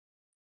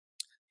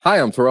Hi,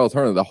 I'm Terrell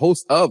Turner, the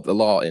host of the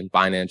Law and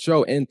Finance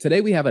Show, and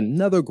today we have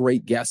another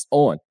great guest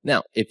on.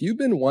 Now, if you've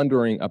been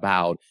wondering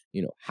about,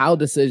 how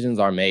decisions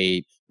are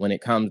made when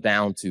it comes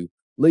down to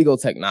legal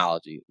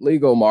technology,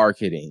 legal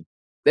marketing,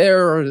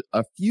 there are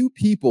a few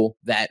people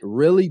that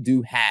really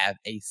do have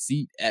a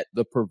seat at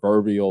the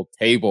proverbial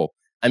table.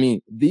 I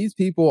mean, these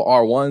people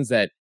are ones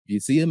that if you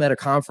see them at a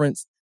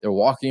conference, they're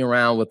walking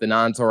around with an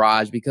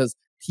entourage because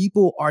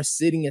people are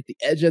sitting at the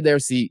edge of their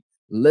seat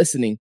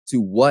listening to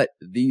what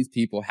these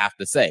people have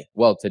to say.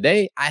 Well,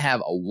 today I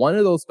have one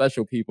of those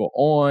special people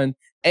on,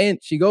 and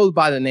she goes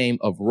by the name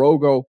of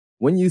Rogo.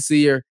 When you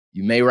see her,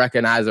 you may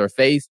recognize her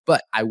face,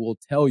 but I will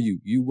tell you,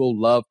 you will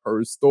love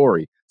her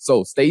story.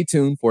 So stay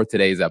tuned for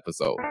today's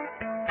episode.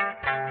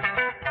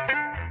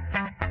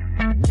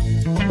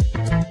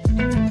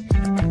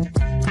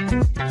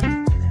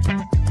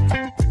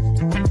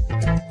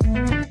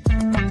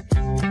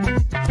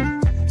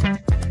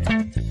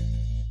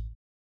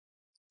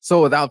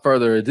 So without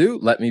further ado,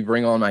 let me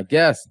bring on my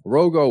guest.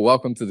 Rogo,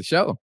 welcome to the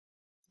show.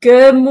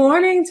 Good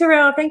morning,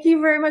 Terrell. Thank you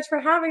very much for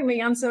having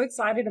me. I'm so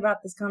excited about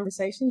this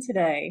conversation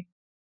today.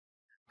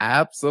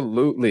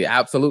 Absolutely.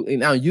 Absolutely.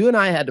 Now, you and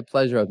I had the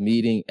pleasure of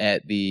meeting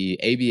at the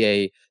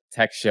ABA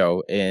Tech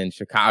Show in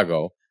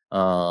Chicago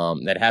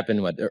that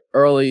happened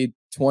early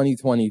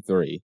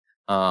 2023.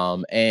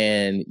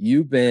 And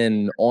you've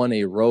been on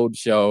a road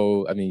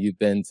show. I mean, you've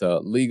been to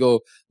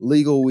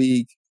Legal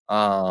Week.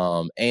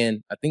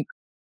 And I think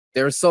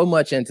there's so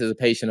much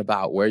anticipation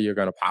about where you're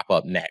going to pop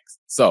up next.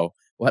 So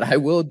what I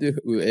will do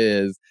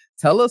is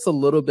tell us a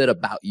little bit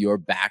about your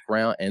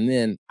background. And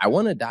then I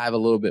want to dive a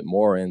little bit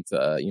more into,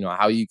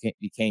 how you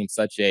became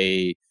such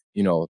a,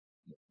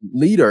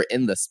 leader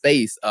in the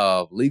space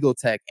of legal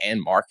tech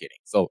and marketing.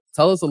 So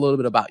tell us a little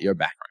bit about your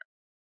background.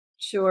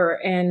 Sure.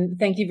 And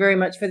thank you very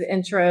much for the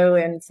intro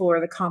and for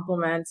the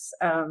compliments.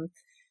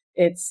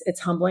 It's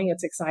humbling.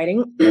 It's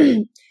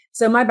exciting.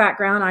 So my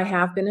background, I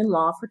have been in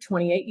law for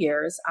 28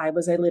 years. I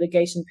was a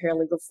litigation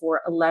paralegal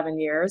for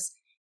 11 years,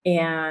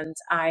 and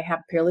I have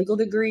a paralegal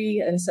degree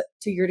and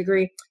a 2-year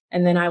degree.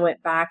 And then I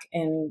went back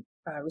and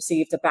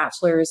received a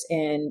bachelor's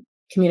in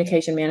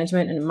communication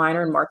management and a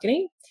minor in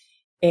marketing.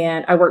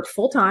 And I worked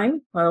full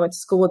time when I went to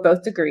school with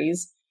both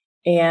degrees.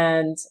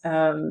 And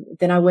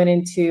then I went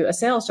into a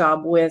sales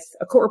job with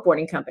a court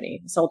reporting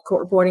company, sold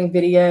court reporting,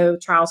 video,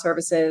 trial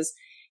services.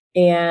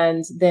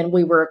 And then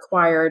we were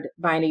acquired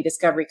by an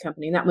e-discovery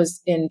company. And that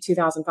was in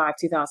 2005,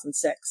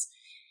 2006.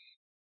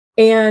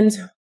 And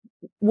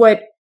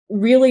what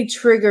really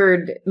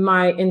triggered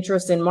my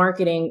interest in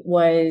marketing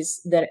was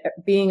that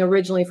being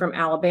originally from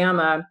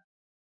Alabama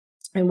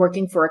and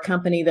working for a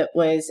company that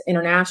was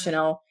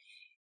international,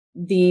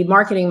 the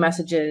marketing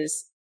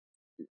messages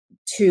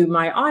to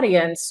my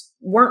audience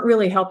weren't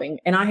really helping.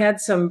 And I had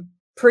some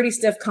pretty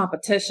stiff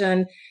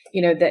competition,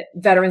 that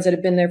veterans that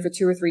have been there for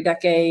 2 or 3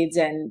 decades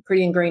and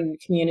pretty ingrained in the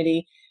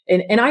community.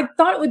 And I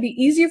thought it would be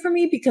easier for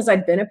me because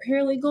I'd been a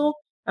paralegal,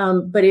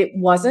 but it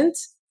wasn't.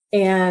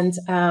 And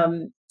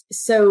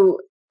so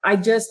I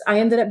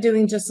ended up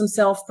doing just some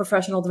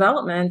self-professional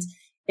development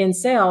in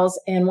sales.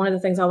 And one of the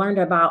things I learned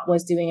about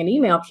was doing an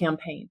email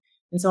campaign.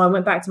 And so I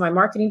went back to my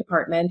marketing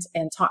department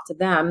and talked to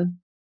them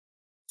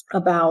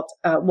about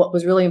what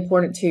was really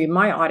important to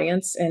my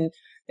audience. And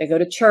they go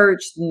to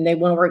church and they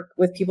want to work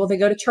with people they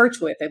go to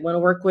church with. They want to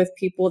work with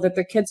people that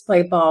their kids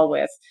play ball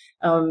with.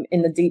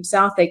 In the Deep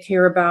South, they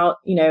care about,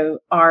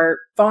 our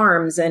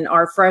farms and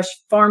our fresh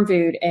farm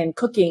food and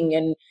cooking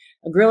and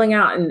grilling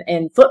out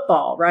and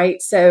football, right?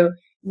 So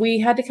we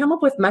had to come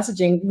up with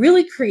messaging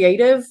really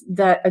creative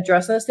that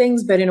address those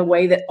things, but in a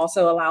way that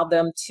also allowed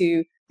them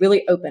to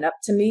really open up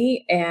to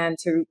me and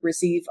to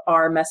receive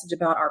our message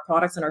about our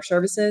products and our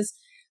services.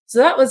 So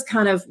that was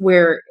kind of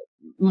where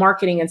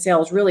marketing and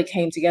sales really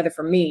came together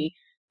for me.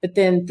 But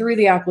then through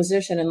the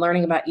acquisition and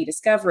learning about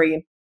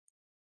e-discovery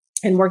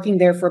and working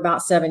there for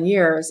about 7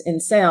 years in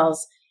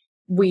sales,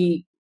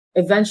 we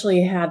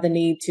eventually had the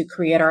need to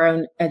create our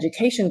own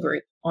education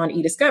group on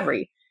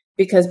e-discovery,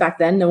 because back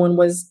then no one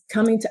was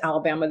coming to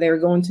Alabama. They were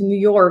going to New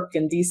York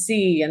and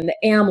DC and the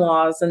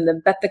AmLaws and the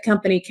Bet the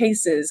Company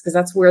cases, because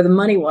that's where the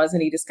money was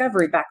in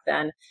e-discovery back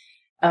then.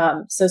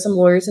 So some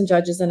lawyers and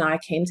judges and I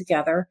came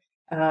together,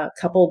 a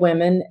couple of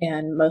women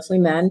and mostly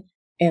men,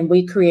 and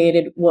we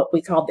created what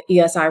we called the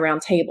ESI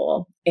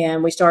Roundtable.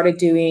 And we started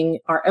doing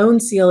our own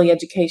CLE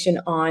education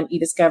on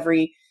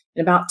e-discovery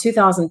in about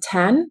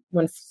 2010,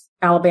 when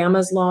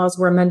Alabama's laws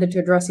were amended to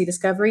address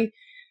e-discovery.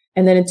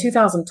 And then in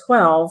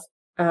 2012,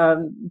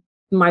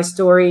 my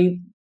story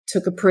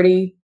took a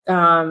pretty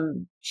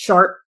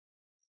sharp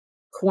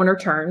corner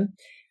turn.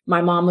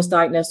 My mom was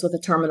diagnosed with a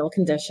terminal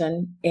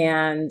condition,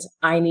 and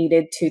I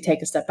needed to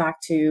take a step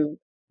back to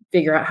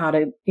figure out how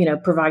to,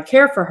 provide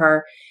care for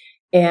her.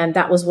 And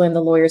that was when the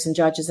lawyers and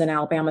judges in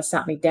Alabama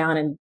sat me down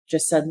and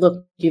just said,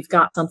 look, you've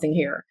got something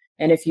here.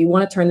 And if you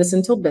want to turn this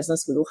into a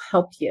business, we will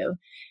help you.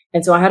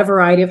 And so I had a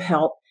variety of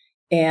help.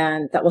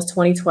 And that was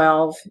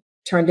 2012,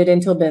 turned it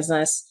into a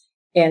business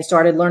and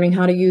started learning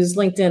how to use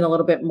LinkedIn a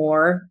little bit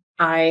more.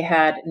 I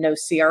had no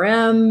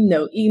CRM,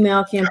 no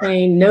email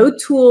campaign, no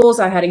tools.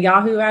 I had a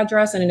Yahoo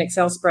address and an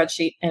Excel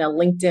spreadsheet and a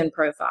LinkedIn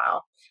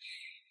profile.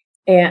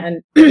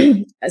 And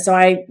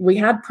so we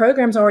had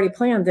programs already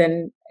planned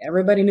and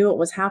everybody knew what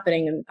was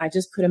happening. And I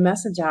just put a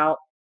message out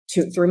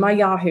through my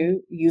Yahoo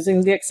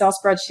using the Excel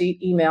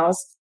spreadsheet emails.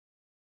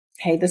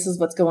 Hey, this is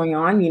what's going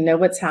on. You know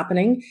what's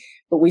happening,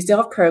 but we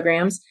still have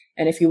programs.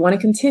 And if you want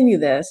to continue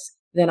this,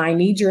 then I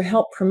need your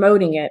help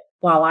promoting it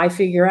while I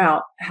figure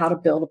out how to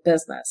build a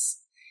business.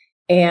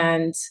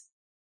 And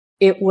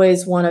it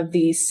was one of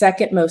the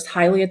second most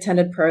highly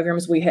attended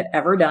programs we had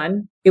ever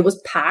done. It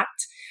was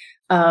packed.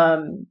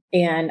 And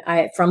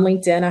from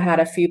LinkedIn, I had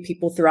a few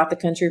people throughout the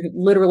country,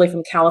 literally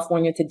from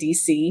California to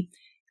DC,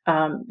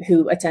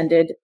 who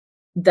attended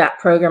that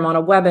program on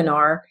a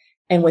webinar.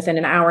 And within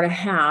an hour and a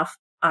half,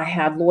 I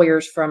had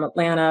lawyers from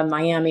Atlanta,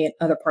 Miami, and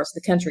other parts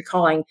of the country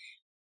calling,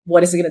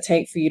 what is it going to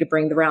take for you to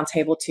bring the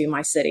roundtable to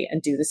my city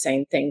and do the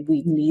same thing?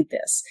 We need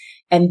this.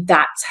 And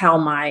that's how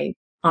my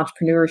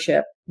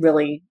entrepreneurship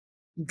really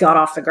got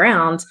off the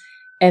ground.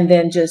 And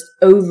then just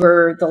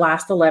over the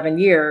last 11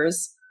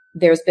 years,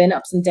 there's been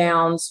ups and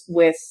downs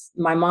with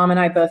my mom and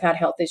I both had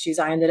health issues.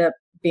 I ended up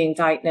being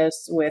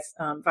diagnosed with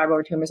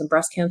fibroid tumors and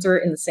breast cancer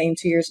in the same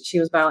 2 years that she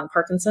was battling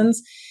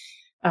Parkinson's.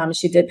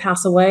 She did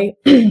pass away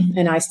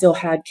and I still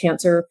had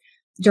cancer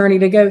journey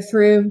to go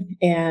through.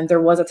 And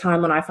there was a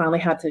time when I finally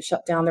had to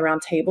shut down the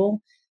round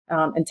table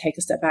and take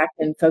a step back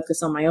and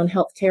focus on my own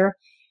health care.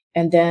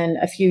 And then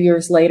a few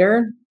years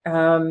later,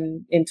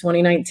 in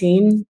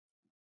 2019,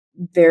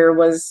 there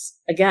was,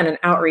 again, an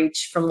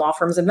outreach from law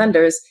firms and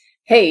vendors.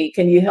 Hey,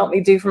 can you help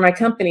me do for my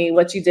company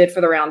what you did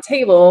for the round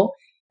table?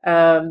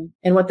 And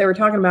what they were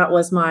talking about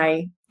was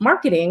my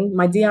marketing,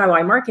 my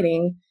DIY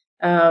marketing,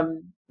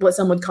 what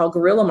some would call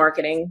guerrilla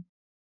marketing.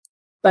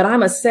 But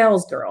I'm a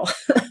sales girl.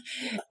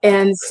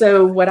 And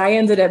so what I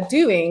ended up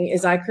doing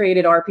is I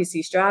created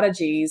RPC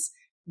Strategies,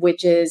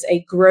 which is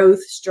a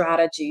growth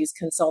strategies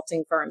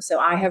consulting firm. So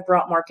I have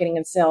brought marketing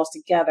and sales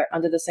together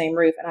under the same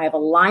roof, and I have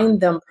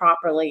aligned them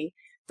properly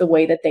the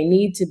way that they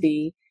need to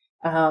be.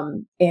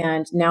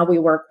 And now we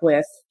work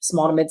with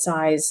small to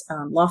mid-size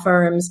law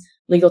firms,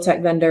 legal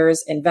tech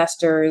vendors,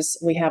 investors.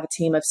 We have a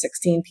team of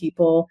 16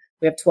 people.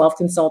 We have 12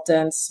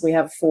 consultants. We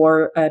have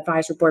 4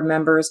 advisory board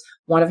members,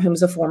 one of whom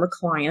is a former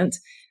client.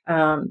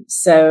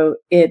 So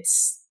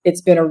it's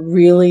been a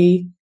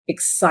really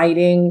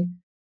exciting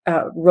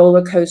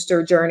roller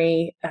coaster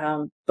journey,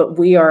 but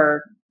we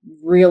are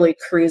really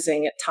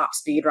cruising at top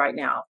speed right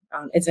now.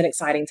 It's an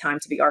exciting time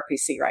to be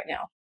RPC right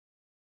now.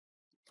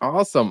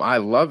 Awesome. I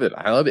love it.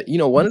 I love it.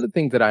 One of the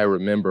things that I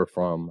remember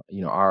from,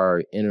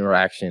 our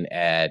interaction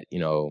at,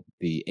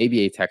 the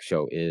ABA Tech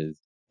Show is,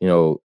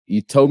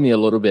 you told me a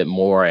little bit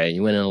more and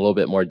you went in a little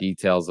bit more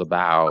details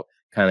about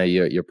kind of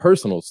your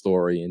personal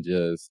story and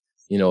just,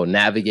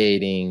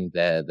 navigating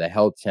the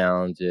health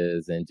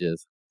challenges and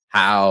just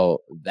how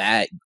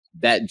that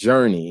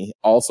journey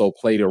also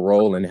played a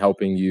role in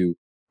helping you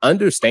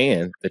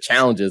understand the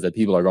challenges that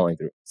people are going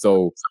through.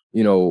 So,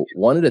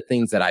 one of the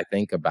things that I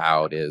think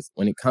about is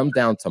when it comes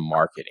down to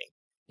marketing,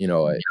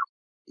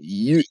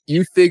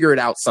 you figured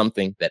out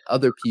something that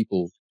other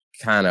people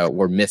kind of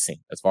were missing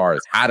as far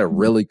as how to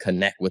really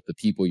connect with the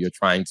people you're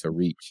trying to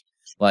reach.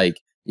 Like,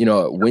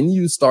 when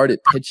you started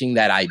pitching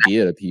that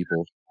idea to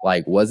people,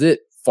 like, was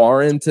it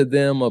foreign to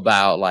them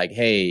about like,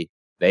 hey,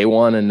 they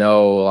want to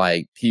know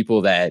like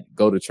people that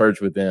go to church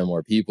with them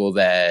or people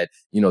that,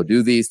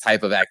 do these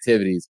type of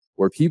activities?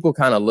 Were people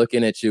kind of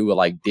looking at you with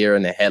like deer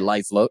in the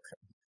headlights look?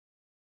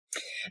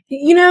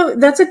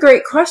 That's a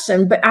great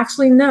question, but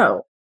actually,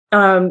 no.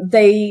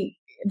 They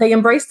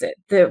embraced it.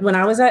 When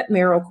I was at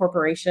Merrill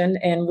Corporation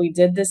and we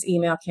did this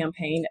email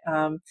campaign,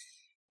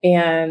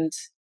 and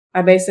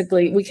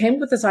we came up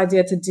with this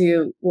idea to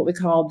do what we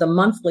call the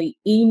monthly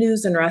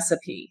e-news and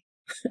recipe.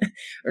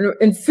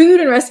 And food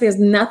and recipe has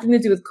nothing to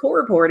do with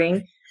court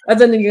reporting,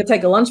 other than you can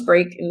take a lunch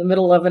break in the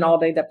middle of an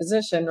all-day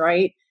deposition,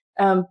 right?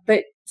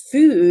 But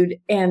food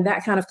and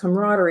that kind of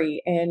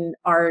camaraderie, and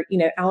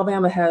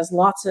Alabama has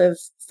lots of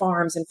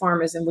farms and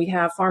farmers, and we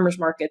have farmers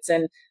markets.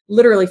 And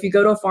literally, if you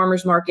go to a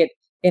farmers market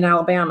in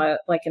Alabama,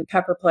 like in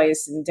Pepper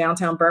Place in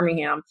downtown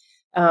Birmingham,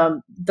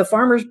 the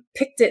farmers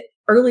picked it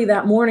early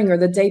that morning or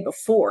the day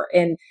before.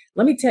 And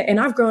let me tell you,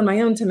 and I've grown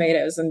my own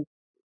tomatoes, and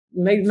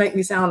maybe make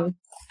me sound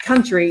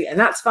country, and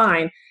that's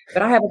fine,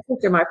 but I haven't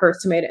picked my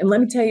first tomato. And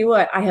let me tell you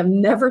what, I have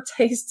never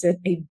tasted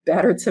a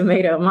better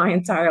tomato in my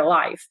entire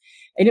life.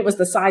 And it was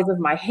the size of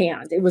my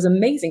hand. It was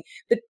amazing.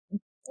 But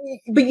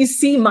you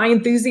see my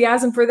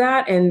enthusiasm for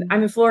that. And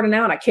I'm in Florida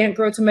now and I can't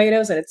grow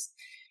tomatoes, and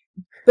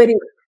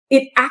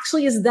it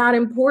actually is that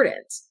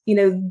important.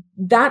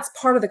 That's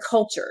part of the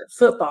culture: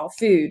 football,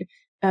 food,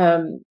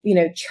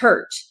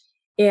 church.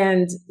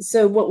 And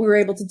so what we were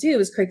able to do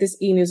is create this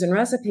e-news and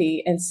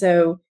recipe. And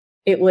so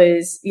it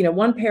was,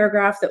 one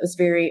paragraph that was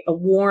a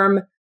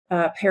warm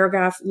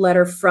paragraph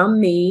letter from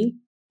me,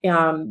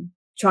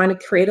 trying to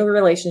create a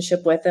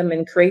relationship with them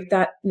and create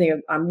that,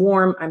 I'm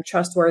warm, I'm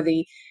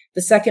trustworthy.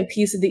 The second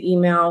piece of the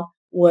email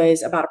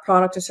was about a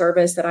product or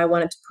service that I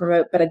wanted to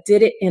promote, but I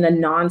did it in a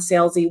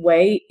non-salesy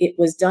way. It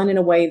was done in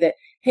a way that,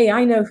 hey,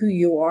 I know who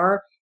you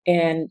are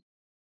and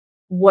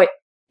what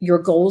your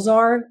goals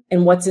are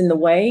and what's in the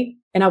way.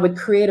 And I would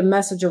create a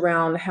message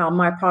around how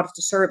my product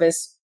or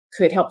service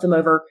could help them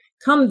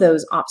overcome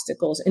those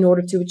obstacles in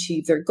order to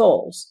achieve their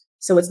goals.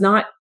 So it's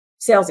not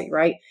salesy,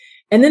 right?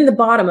 And then the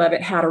bottom of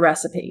it had a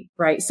recipe,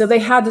 right? So they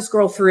had to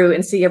scroll through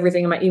and see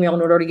everything in my email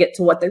in order to get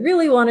to what they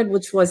really wanted,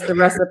 which was the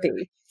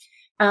recipe.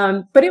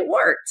 But it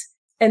worked.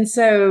 And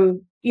so,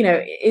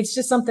 it's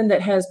just something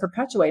that has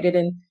perpetuated.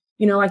 And,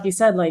 like you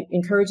said, like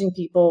encouraging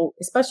people,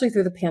 especially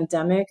through the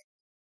pandemic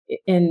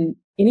and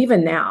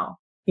even now,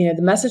 the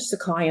message to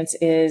clients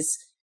is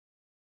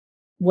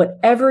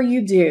whatever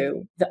you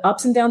do, the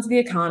ups and downs of the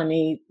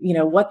economy,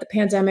 what the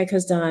pandemic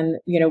has done,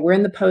 we're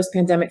in the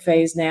post-pandemic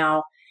phase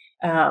now.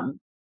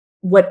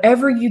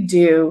 Whatever you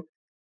do,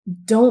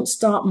 don't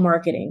stop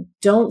marketing.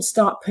 Don't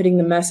stop putting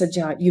the message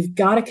out. You've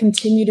got to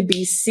continue to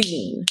be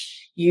seen.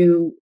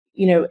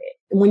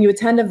 When you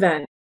attend an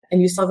event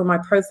and you saw over my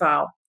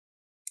profile,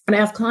 and I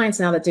have clients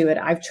now that do it.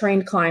 I've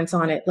trained clients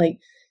on it. Like,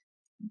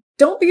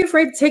 don't be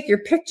afraid to take your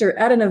picture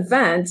at an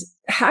event,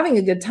 having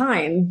a good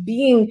time,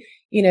 being,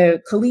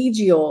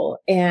 collegial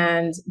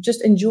and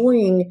just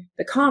enjoying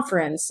the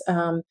conference.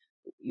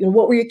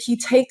 What were your key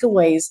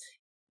takeaways?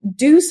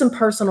 Do some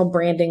personal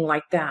branding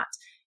like that.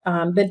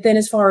 But then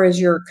as far as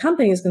your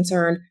company is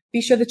concerned,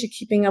 be sure that you're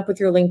keeping up with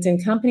your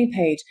LinkedIn company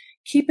page.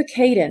 Keep a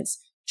cadence.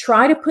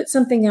 Try to put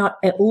something out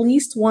at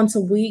least once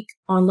a week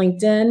on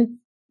LinkedIn.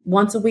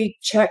 Once a week,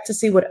 check to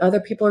see what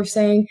other people are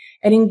saying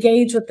and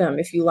engage with them.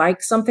 If you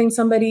like something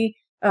somebody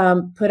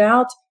put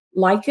out,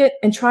 like it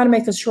and try to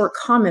make a short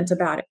comment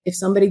about it. If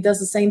somebody does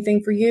the same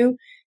thing for you,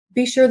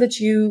 be sure that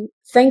you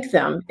thank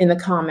them in the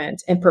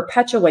comment and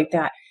perpetuate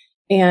that.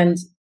 And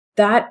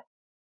that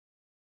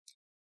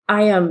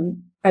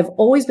I've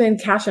always been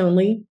cash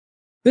only,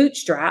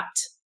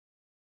 bootstrapped.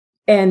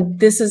 And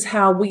this is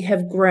how we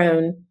have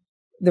grown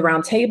the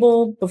round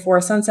table before I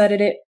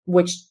sunsetted it,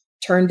 which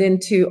turned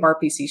into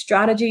RPC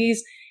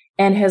strategies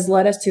and has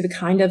led us to the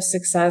kind of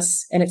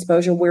success and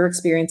exposure we're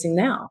experiencing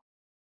now.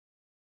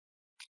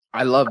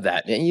 I love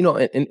that. And,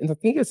 and I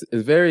think it's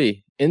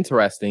very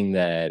interesting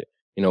that,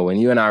 when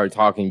you and I were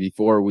talking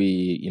before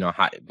we,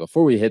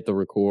 before we hit the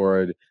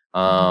record,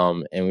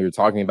 and we were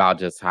talking about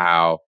just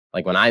how,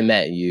 like when I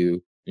met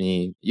you, I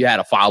mean, you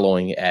had a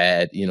following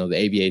at, the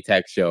ABA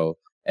Tech Show,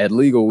 at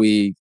Legal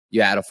Week,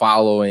 you had a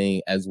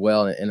following as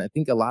well. And I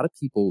think a lot of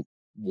people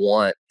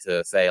want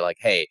to say like,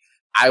 hey,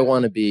 I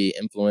want to be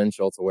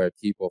influential to where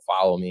people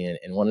follow me.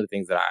 And one of the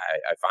things that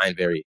I find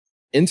very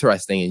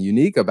interesting and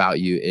unique about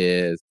you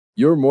is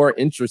you're more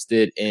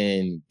interested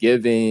in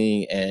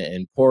giving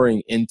and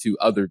pouring into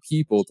other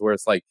people to where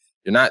it's like,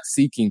 you're not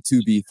seeking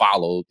to be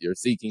followed. You're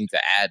seeking to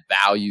add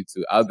value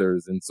to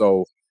others. And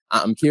so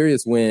I'm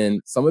curious, when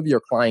some of your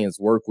clients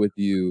work with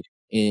you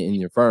in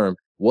your firm,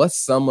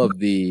 what's some of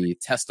the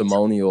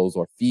testimonials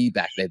or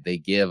feedback that they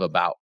give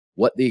about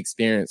what the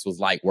experience was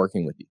like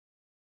working with you?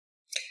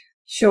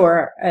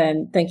 Sure.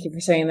 And thank you for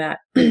saying that.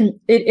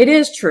 It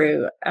is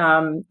true.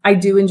 I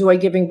do enjoy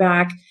giving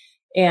back,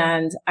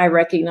 and I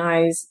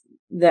recognize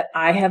that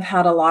I have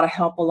had a lot of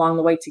help along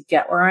the way to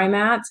get where I'm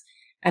at.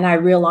 And I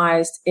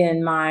realized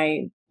in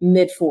my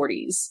mid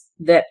 40s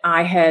that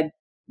I had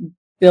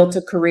built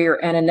a career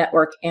and a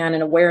network and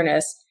an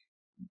awareness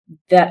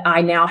that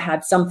I now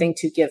had something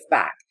to give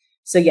back.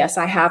 So yes,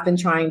 I have been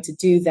trying to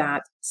do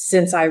that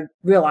since I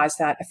realized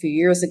that a few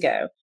years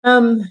ago.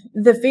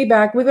 The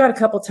feedback, we've got a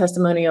couple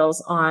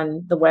testimonials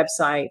on the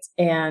website,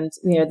 and,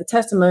 the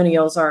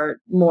testimonials are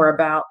more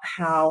about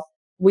how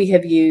we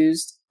have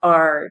used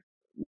our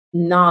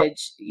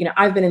knowledge.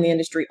 I've been in the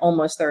industry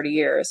almost 30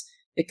 years.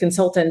 The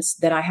consultants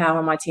that I have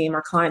on my team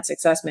are client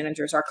success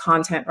managers, our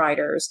content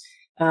writers,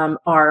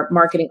 our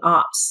marketing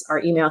ops, our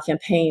email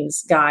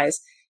campaigns guys.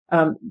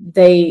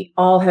 They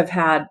all have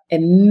had a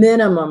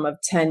minimum of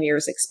 10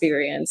 years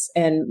experience,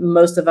 and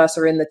most of us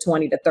are in the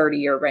 20 to 30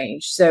 year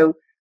range. So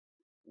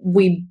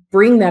we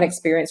bring that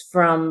experience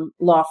from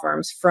law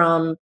firms,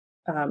 from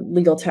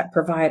legal tech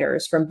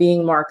providers, from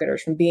being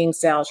marketers, from being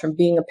sales, from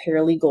being a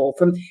paralegal.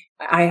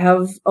 I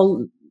have a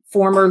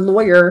former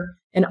lawyer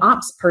and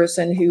ops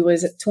person who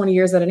was 20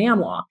 years at an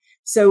AmLaw.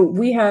 So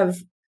we have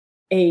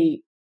a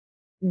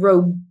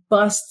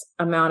robust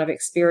amount of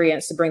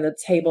experience to bring to the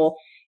table,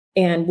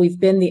 and we've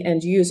been the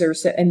end user.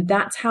 So, and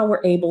that's how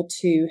we're able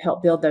to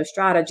help build those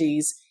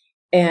strategies.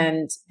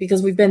 And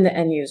because we've been the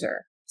end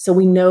user, so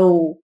we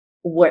know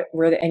what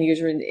we're the end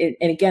user. And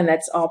again,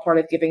 that's all part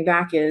of giving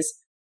back is,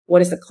 what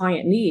does the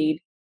client need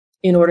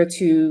in order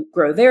to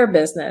grow their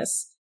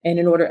business? And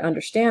in order to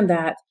understand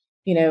that,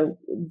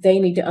 they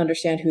need to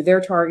understand who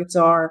their targets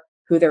are,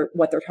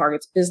 what their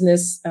targets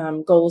business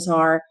goals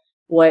are,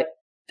 what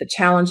the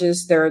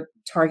challenges their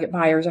target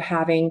buyers are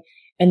having,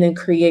 and then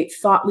create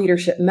thought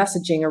leadership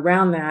messaging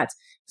around that.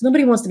 Because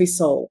nobody wants to be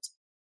sold.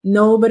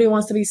 Nobody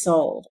wants to be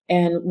sold.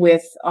 And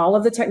with all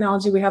of the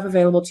technology we have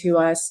available to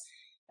us,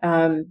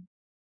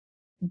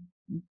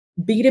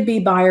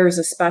 B2B buyers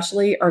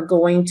especially are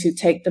going to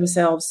take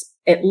themselves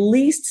at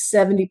least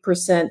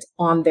 70%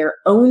 on their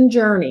own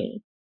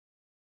journey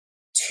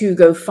to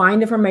go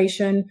find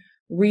information,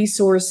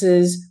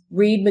 resources,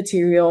 read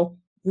material,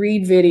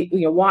 read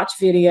video, watch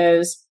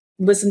videos,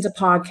 listen to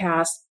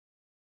podcasts.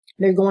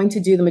 They're going to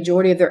do the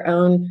majority of their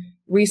own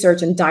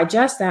research and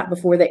digest that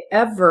before they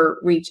ever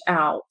reach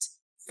out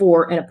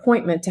for an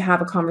appointment to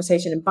have a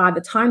conversation. And by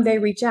the time they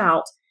reach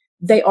out,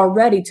 they are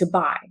ready to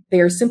buy.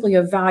 They are simply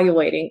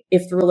evaluating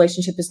if the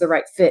relationship is the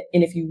right fit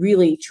and if you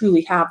really,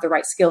 truly have the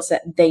right skill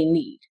set they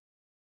need.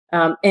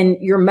 And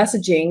your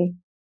messaging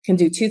can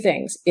do two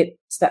things.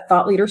 It's that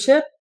thought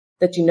leadership,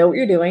 that you know what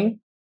you're doing,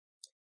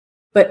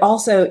 but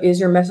also is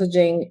your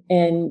messaging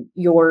and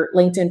your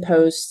LinkedIn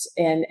posts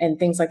and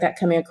things like that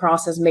coming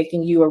across as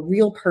making you a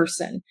real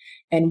person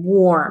and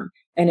warm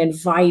and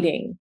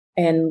inviting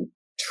and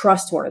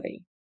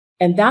trustworthy.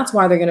 And that's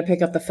why they're going to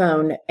pick up the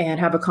phone and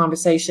have a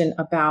conversation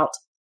about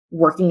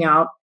working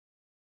out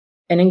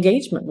an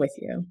engagement with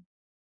you.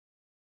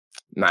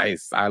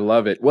 Nice. I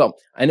love it. Well,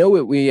 I know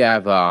we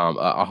have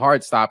a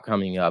hard stop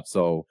coming up.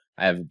 So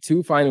I have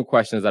two final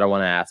questions that I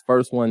want to ask.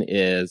 First one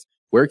is,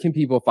 where can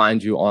people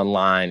find you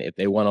online if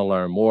they want to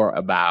learn more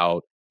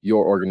about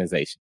your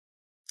organization?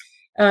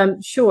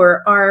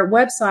 Sure. Our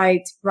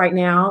website right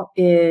now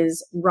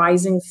is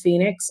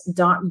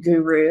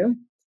risingphoenix.guru.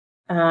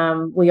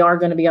 We are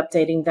going to be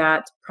updating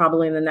that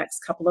probably in the next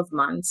couple of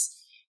months.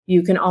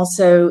 You can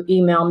also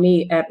email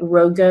me at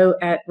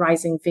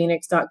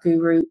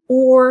rogo@risingphoenix.guru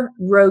or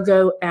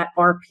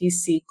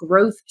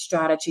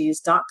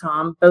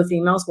rogo@rpcgrowthstrategies.com. Both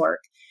emails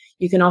work.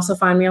 You can also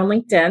find me on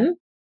LinkedIn.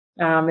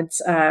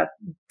 It's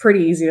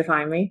pretty easy to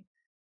find me.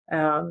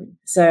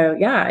 So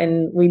yeah,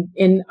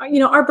 and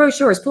our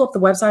brochures, pull up the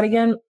website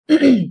again.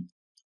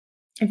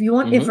 If you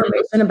want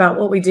information about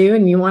what we do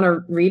and you want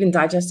to read and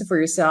digest it for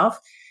yourself,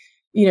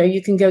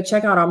 you can go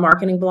check out our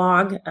marketing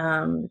blog,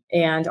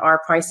 and our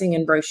pricing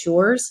and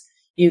brochures.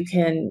 You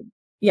can,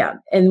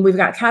 and we've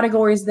got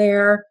categories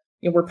there.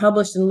 We're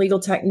published in Legal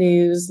Tech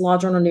News, Law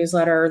Journal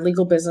Newsletter,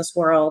 Legal Business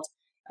World.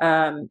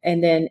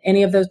 And then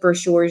any of those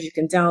brochures you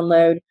can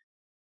download.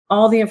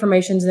 All the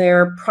information's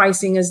there.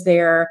 Pricing is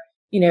there.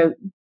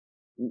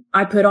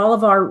 I put all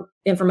of our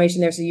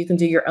information there so you can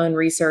do your own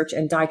research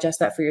and digest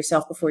that for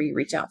yourself before you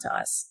reach out to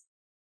us.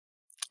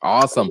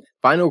 Awesome.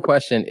 Final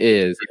question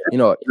is,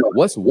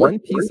 what's one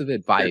piece of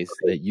advice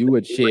that you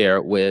would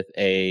share with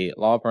a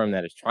law firm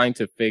that is trying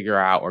to figure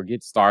out or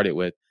get started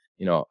with,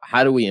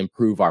 how do we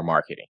improve our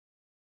marketing?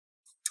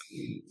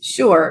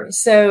 Sure.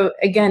 So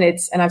again,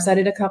 and I've said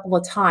it a couple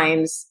of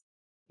times,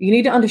 you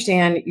need to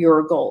understand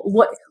your goal.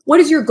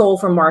 What is your goal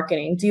for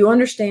marketing? Do you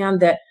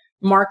understand that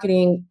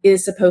marketing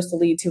is supposed to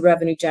lead to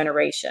revenue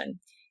generation?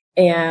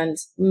 And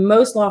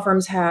most law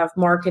firms have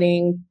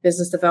marketing,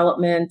 business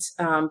development,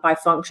 by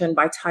function,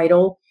 by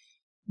title.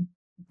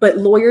 But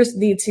lawyers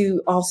need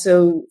to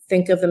also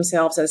think of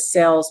themselves as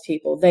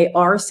salespeople. They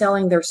are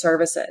selling their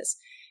services.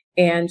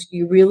 And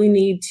you really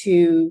need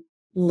to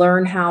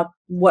learn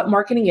what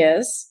marketing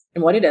is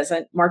and what it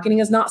isn't. Marketing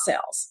is not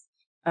sales.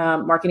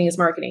 Marketing is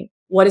marketing.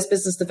 What is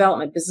business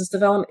development? Business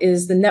development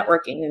is the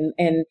networking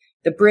and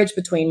the bridge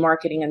between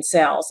marketing and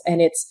sales. And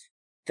it's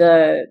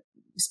the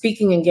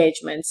speaking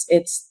engagements,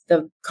 it's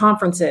the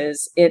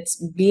conferences, it's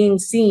being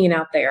seen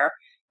out there.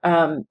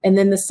 And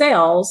then the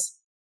sales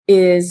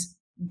is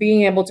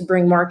being able to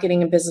bring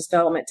marketing and business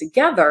development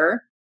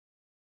together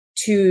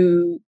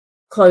to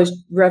close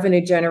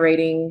revenue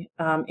generating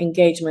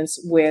engagements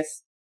with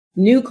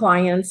new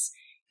clients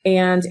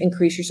and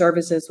increase your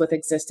services with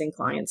existing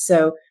clients.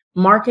 So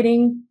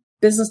marketing,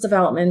 business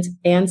development,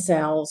 and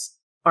sales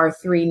are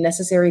three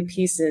necessary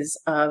pieces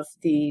of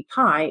the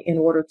pie in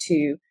order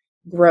to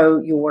grow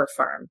your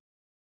firm.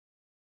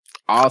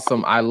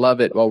 Awesome. I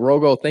love it. Well,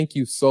 Rogo, thank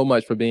you so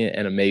much for being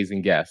an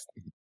amazing guest.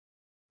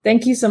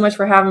 Thank you so much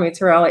for having me,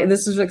 Terrell.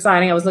 This was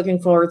exciting. I was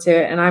looking forward to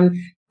it, and I'm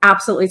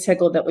absolutely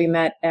tickled that we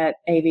met at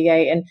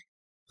ABA. And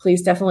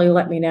please definitely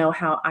let me know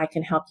how I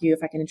can help you,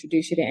 if I can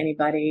introduce you to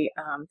anybody,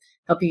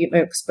 help you get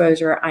more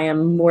exposure. I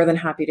am more than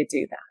happy to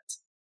do that.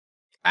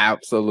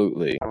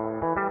 Absolutely.